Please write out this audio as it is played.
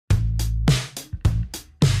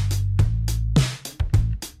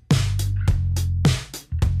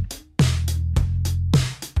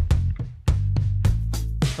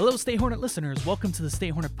Hello, State Hornet listeners. Welcome to the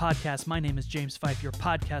State Hornet Podcast. My name is James Fife, your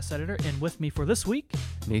podcast editor, and with me for this week,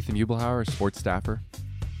 Nathan Ubelhauer, sports staffer.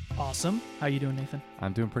 Awesome. How you doing, Nathan?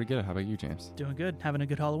 I'm doing pretty good. How about you, James? Doing good. Having a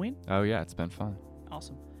good Halloween? Oh, yeah, it's been fun.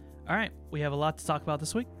 Awesome. All right, we have a lot to talk about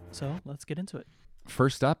this week, so let's get into it.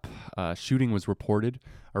 First up, a shooting was reported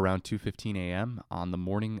around 2:15 a.m. on the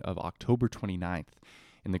morning of October 29th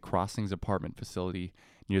in the Crossings apartment facility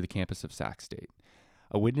near the campus of Sac State.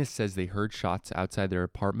 A witness says they heard shots outside their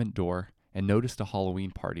apartment door and noticed a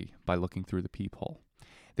Halloween party by looking through the peephole.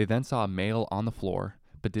 They then saw a male on the floor,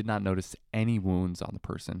 but did not notice any wounds on the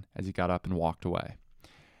person as he got up and walked away.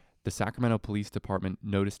 The Sacramento Police Department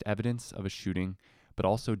noticed evidence of a shooting, but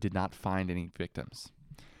also did not find any victims.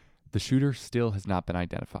 The shooter still has not been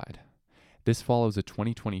identified. This follows a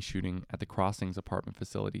 2020 shooting at the Crossings apartment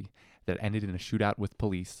facility that ended in a shootout with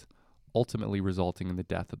police, ultimately resulting in the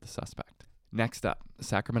death of the suspect. Next up, the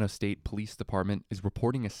Sacramento State Police Department is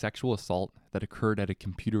reporting a sexual assault that occurred at a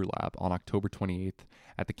computer lab on October 28th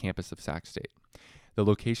at the campus of Sac State. The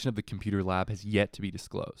location of the computer lab has yet to be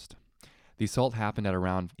disclosed. The assault happened at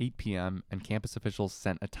around 8 p.m., and campus officials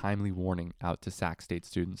sent a timely warning out to Sac State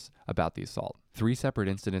students about the assault. 3 separate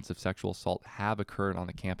incidents of sexual assault have occurred on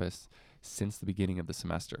the campus since the beginning of the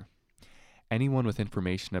semester. Anyone with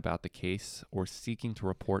information about the case or seeking to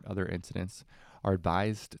report other incidents are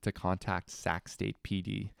advised to contact Sac State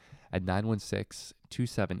PD at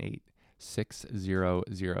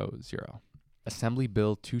 916-278-6000. Assembly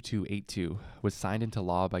Bill 2282 was signed into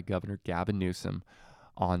law by Governor Gavin Newsom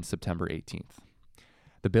on September 18th.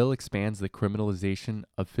 The bill expands the criminalization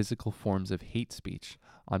of physical forms of hate speech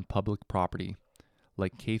on public property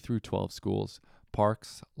like K-12 schools,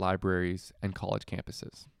 parks, libraries, and college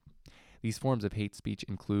campuses. These forms of hate speech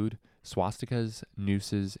include swastikas,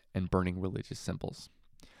 nooses, and burning religious symbols.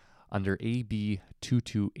 Under AB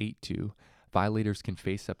 2282, violators can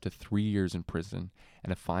face up to 3 years in prison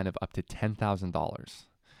and a fine of up to $10,000.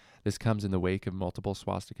 This comes in the wake of multiple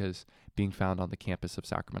swastikas being found on the campus of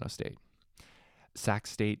Sacramento State. Sac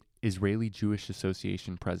State Israeli Jewish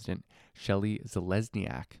Association President Shelley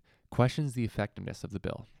Zalesniak questions the effectiveness of the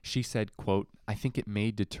bill. She said, quote, "I think it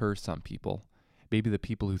may deter some people, maybe the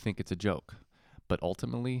people who think it's a joke. But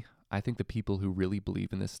ultimately, I think the people who really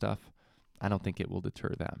believe in this stuff, I don't think it will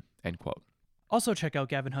deter them," end quote. Also check out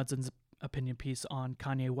Gavin Hudson's opinion piece on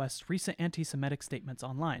Kanye West's recent anti-Semitic statements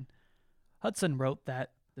online. Hudson wrote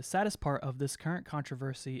that the saddest part of this current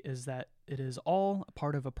controversy is that it is all a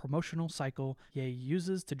part of a promotional cycle Ye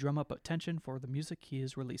uses to drum up attention for the music he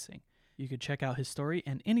is releasing. You can check out his story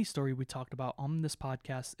and any story we talked about on this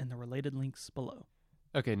podcast in the related links below.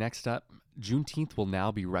 Okay, next up, Juneteenth will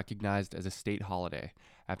now be recognized as a state holiday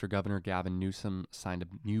after Governor Gavin Newsom signed a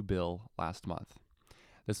new bill last month.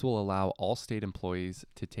 This will allow all state employees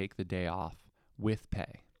to take the day off with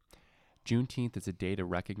pay. Juneteenth is a day to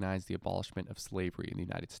recognize the abolishment of slavery in the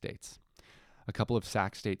United States. A couple of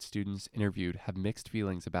Sac State students interviewed have mixed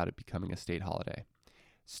feelings about it becoming a state holiday.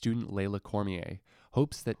 Student Layla Cormier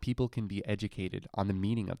hopes that people can be educated on the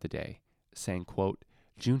meaning of the day, saying, quote,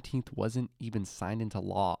 "Juneteenth wasn't even signed into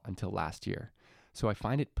law until last year, so I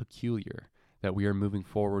find it peculiar that we are moving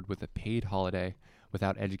forward with a paid holiday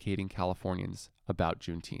without educating Californians about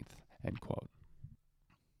Juneteenth," end quote.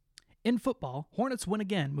 In football, Hornets win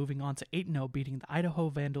again, moving on to 8-0, beating the Idaho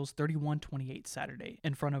Vandals 31-28 Saturday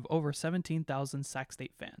in front of over 17,000 Sac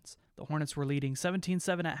State fans. The Hornets were leading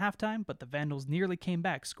 17-7 at halftime, but the Vandals nearly came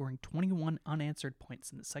back, scoring 21 unanswered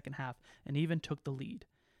points in the second half and even took the lead.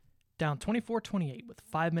 Down 24-28 with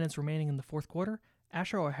 5 minutes remaining in the fourth quarter,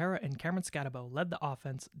 Asher O'Hara and Cameron Scatabo led the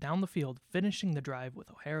offense down the field, finishing the drive with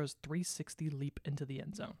O'Hara's 360 leap into the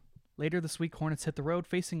end zone. Later this week, Hornets hit the road,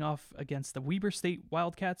 facing off against the Weber State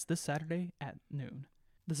Wildcats this Saturday at noon.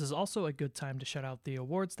 This is also a good time to shout out the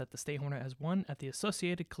awards that the State Hornet has won at the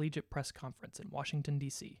Associated Collegiate Press Conference in Washington,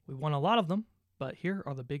 D.C. We won a lot of them, but here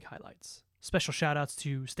are the big highlights. Special shout-outs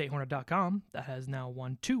to StateHornet.com that has now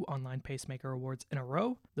won 2 online Pacemaker Awards in a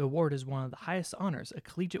row. The award is one of the highest honors a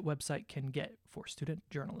collegiate website can get for student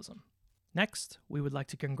journalism. Next, we would like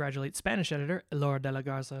to congratulate Spanish editor Elora de la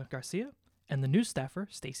Garza Garcia and the news staffer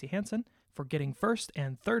Stacy Hansen for getting first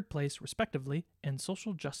and third place, respectively, in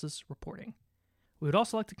social justice reporting. We would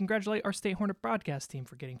also like to congratulate our State Hornet broadcast team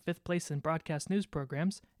for getting 5th place in broadcast news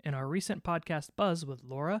programs and our recent podcast buzz with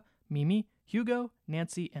Laura, Mimi, Hugo,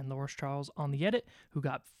 Nancy, and Loris Charles on the edit, who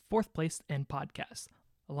got 4th place in podcast,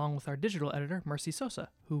 along with our digital editor, Mercy Sosa,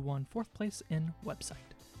 who won 4th place in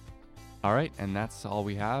website. All right, and that's all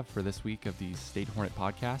we have for this week of the State Hornet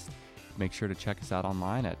Podcast. Make sure to check us out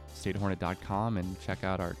online at statehornet.com and check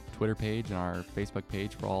out our Twitter page and our Facebook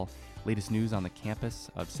page for all latest news on the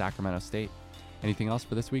campus of Sacramento State. Anything else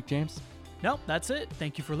for this week, James? Nope, that's it.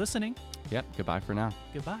 Thank you for listening. Yep. Goodbye for now.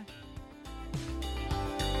 Goodbye.